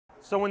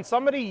So when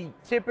somebody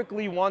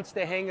typically wants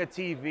to hang a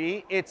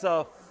TV, it's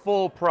a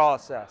full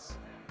process.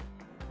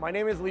 My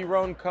name is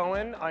Lerone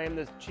Cohen. I am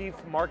the Chief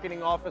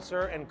Marketing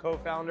Officer and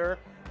co-founder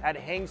at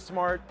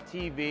HangSmart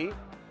TV.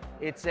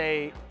 It's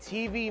a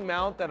TV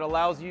mount that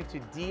allows you to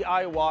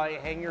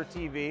DIY hang your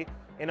TV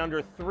in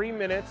under 3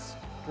 minutes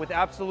with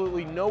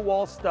absolutely no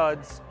wall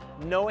studs,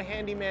 no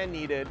handyman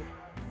needed,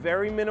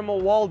 very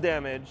minimal wall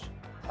damage,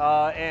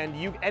 and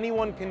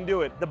anyone can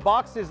do it. The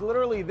box is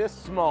literally this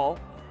small.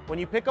 When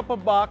you pick up a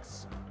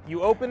box,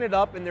 you open it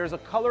up and there's a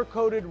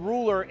color-coded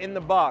ruler in the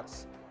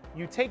box.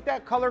 You take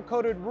that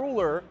color-coded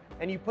ruler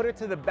and you put it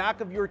to the back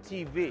of your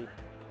TV,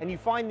 and you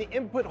find the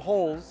input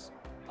holes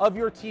of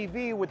your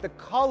TV with the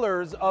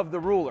colors of the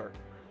ruler.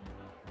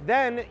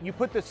 Then you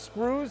put the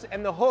screws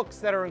and the hooks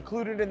that are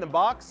included in the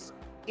box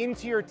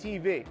into your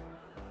TV.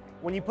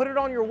 When you put it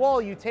on your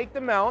wall, you take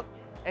the mount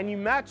and you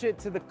match it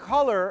to the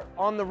color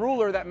on the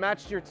ruler that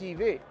matched your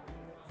TV.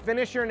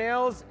 Finish your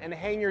nails and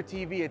hang your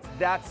TV. It's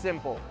that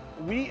simple.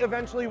 We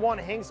eventually want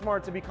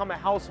HangSmart to become a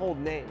household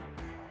name.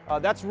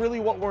 That's really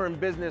what we're in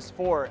business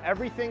for.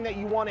 Everything that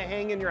you want to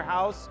hang in your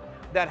house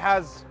that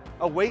has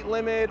a weight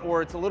limit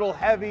or it's a little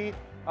heavy,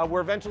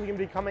 we're eventually going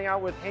to be coming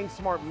out with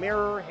HangSmart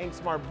mirror,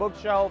 HangSmart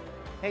bookshelf,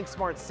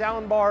 HangSmart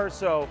soundbar.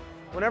 So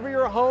whenever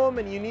you're home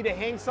and you need to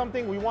hang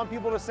something, we want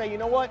people to say, you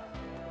know what?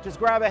 Just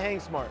grab a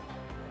HangSmart.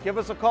 Give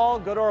us a call,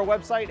 go to our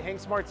website,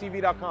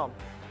 hangsmarttv.com.